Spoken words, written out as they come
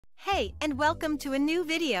Hey, and welcome to a new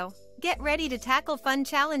video. Get ready to tackle fun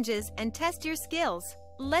challenges and test your skills.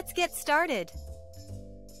 Let's get started.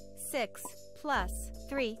 6 plus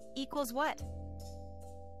 3 equals what?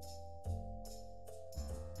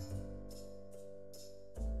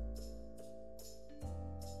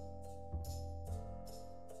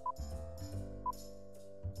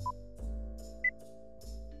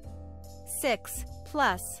 Six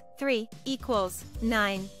plus 3 equals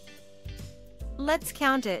 9. Let's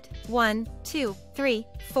count it. 1, 2, 3,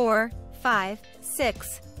 4, 5,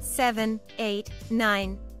 6, 7, 8,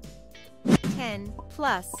 9. 10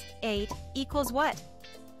 plus 8 equals what?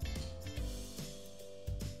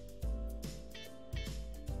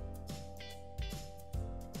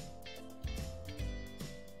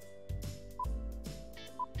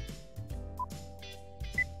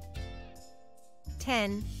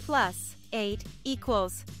 Ten plus 8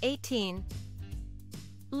 equals 18.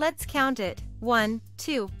 Let's count it. 1,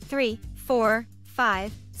 2, 3, 4,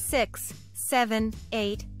 5, 6, 7,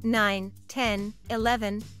 8, 9, 10,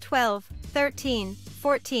 11, 12, 13,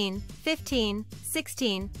 14, 15,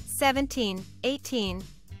 16, 17, 18.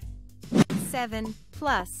 7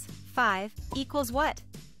 plus 5 equals what?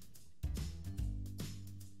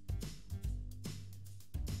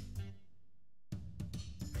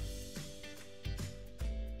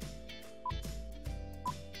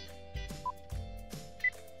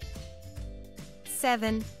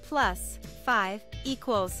 Seven plus 5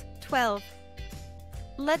 equals 12.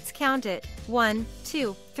 Let's count it. 1,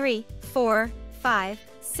 2, 3, 4, 5,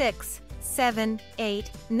 6, 7,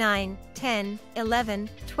 8, 9, 10, 11,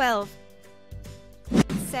 12.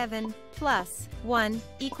 7 plus 1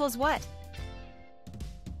 equals what?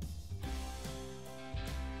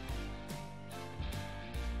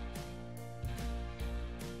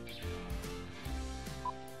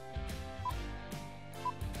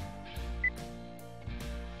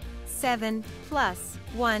 Seven plus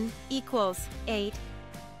 1 equals 8.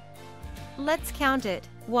 Let's count it.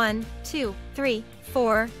 1, 2, 3,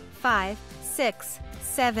 4, 5, 6,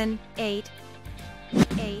 7, 8.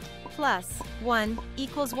 8 plus 1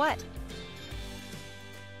 equals what?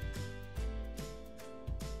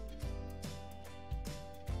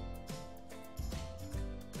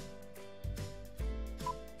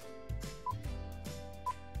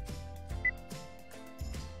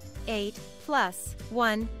 Eight plus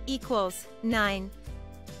 1 equals 9.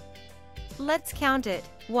 Let's count it.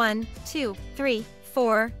 1, 2, 3,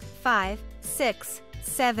 4, 5, 6,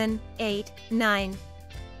 7, 8, 9.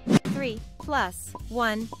 3 plus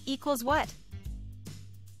 1 equals what?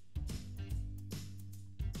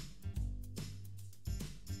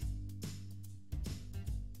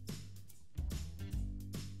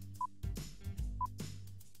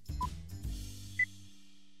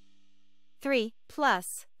 Three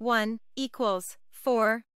plus 1 equals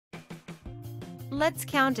 4. Let's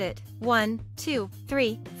count it. 1, 2,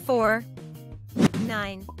 3, 4.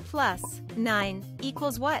 9 plus 9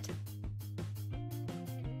 equals what?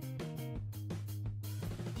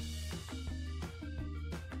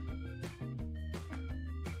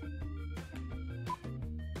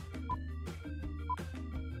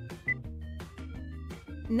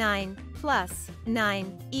 Nine plus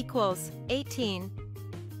 9 equals 18.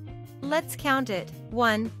 Let's count it.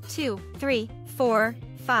 1, 2, 3, 4,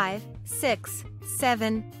 5, 6,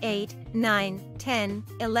 7, 8, 9, 10,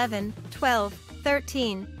 11, 12,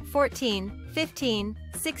 13, 14, 15,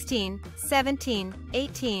 16, 17,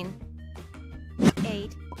 18.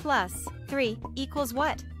 8 plus 3 equals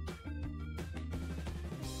what?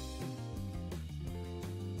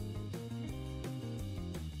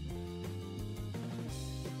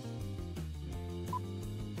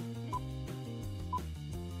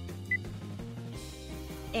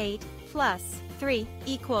 Eight plus 3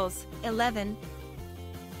 equals 11.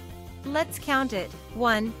 Let's count it.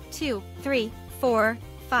 1, 2, 3, 4,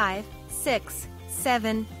 5, 6,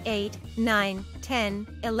 7, 8, 9, 10,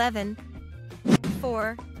 11.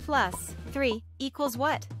 4 plus 3 equals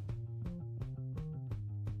what?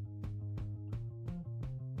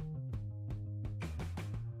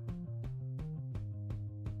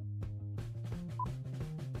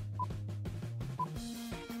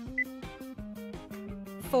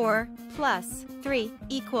 Four plus 3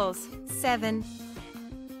 equals 7.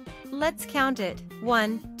 Let's count it.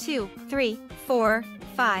 1, 2, 3, 4,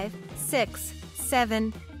 5, 6,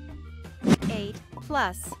 7. 8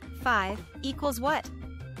 plus 5 equals what?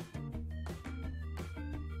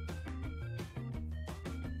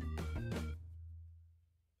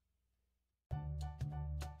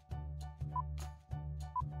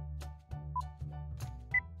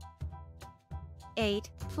 Eight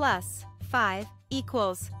plus 5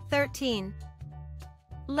 equals 13.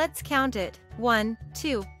 Let's count it. 1,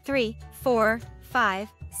 2, 3, 4, 5,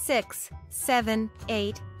 6, 7,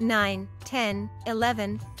 8, 9, 10,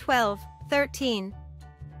 11, 12, 13.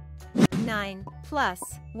 9 plus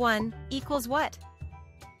 1 equals what?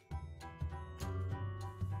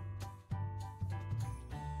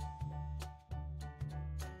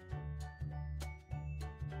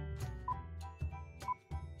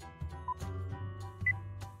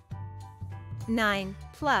 Nine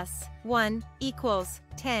plus 1 equals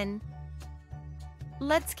 10.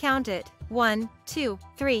 Let's count it. 1, 2,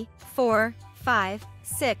 3, 4, 5,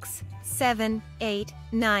 6, 7, 8,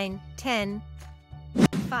 9, 10.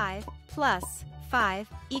 5 plus 5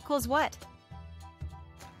 equals what?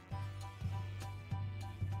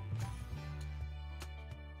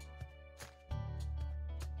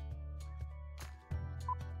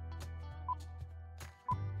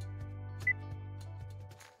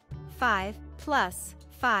 Five plus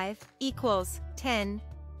 5 equals 10.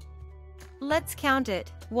 Let's count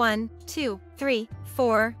it. 1, 2, 3,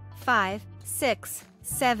 4, 5, 6,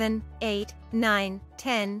 7, 8, 9,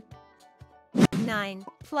 10. 9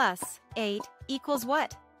 plus 8 equals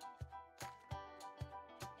what?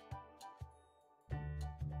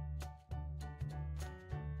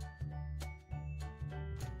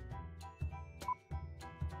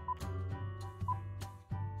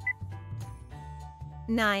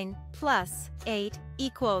 Nine plus 8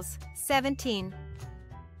 equals 17.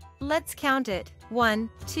 Let's count it. 1,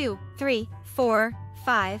 2, 3, 4,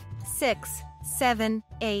 5, 6, 7,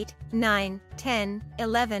 8, 9, 10,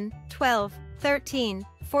 11, 12, 13,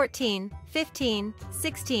 14, 15,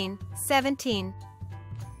 16, 17.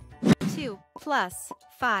 2 plus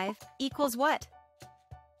 5 equals what?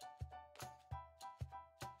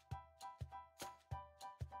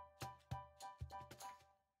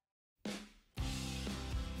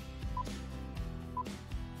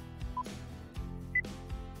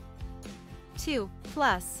 Two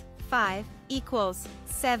plus 5 equals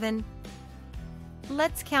 7.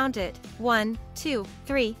 Let's count it. 1, 2,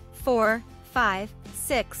 3, 4, 5,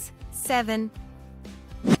 6, 7.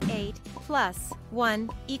 8 plus 1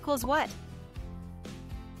 equals what?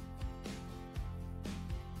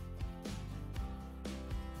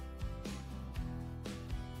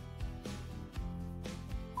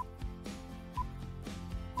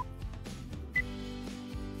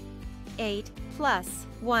 Eight plus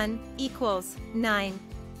 1 equals 9.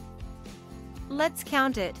 Let's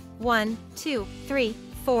count it. 1, 2, 3,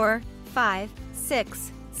 4, 5,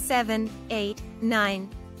 6, 7, 8, 9.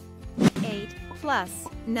 8 plus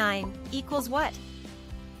 9 equals what?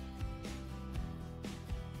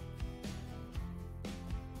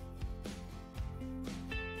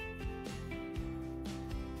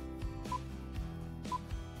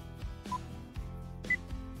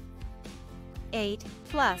 Eight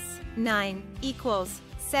plus 9 equals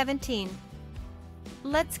 17.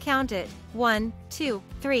 Let's count it. 1, 2,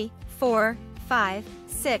 3, 4, 5,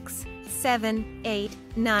 6, 7, 8,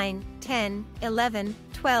 9, 10, 11,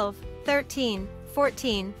 12, 13,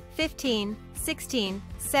 14, 15, 16,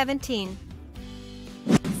 17.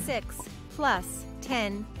 6 plus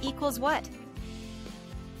 10 equals what?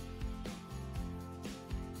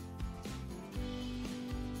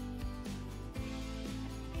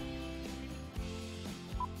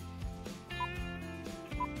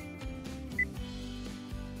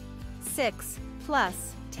 Six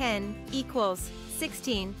plus 10 equals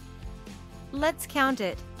 16. Let's count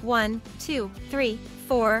it. 1, 2, 3,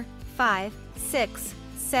 4, 5, 6,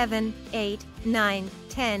 7, 8, 9,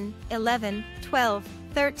 10, 11, 12,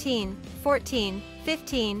 13, 14,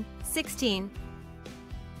 15, 16.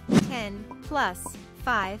 10 plus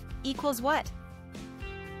 5 equals what?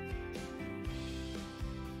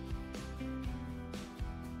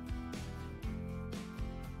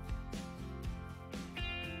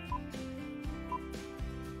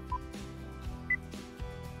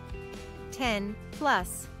 Ten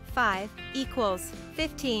plus 5 equals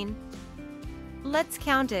 15. Let's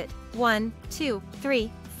count it. 1, 2,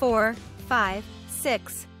 3, 4, 5,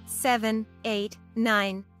 6, 7, 8,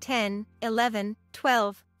 9, 10, 11,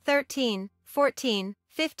 12, 13, 14,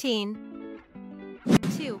 15.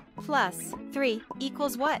 2 plus 3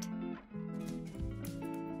 equals what?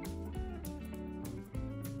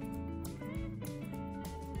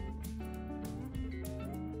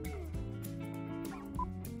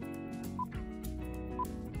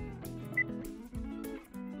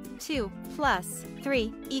 Two plus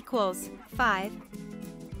 3 equals 5.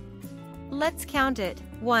 Let's count it.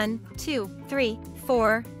 1, 2, 3,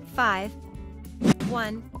 4, 5.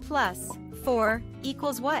 1 plus 4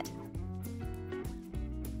 equals what?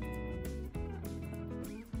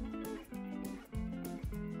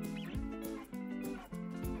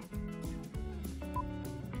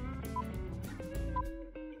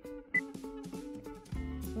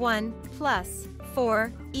 1 plus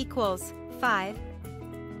 4 equals 5.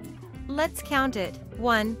 Let's count it.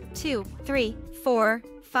 1, 2, 3, 4,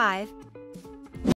 5,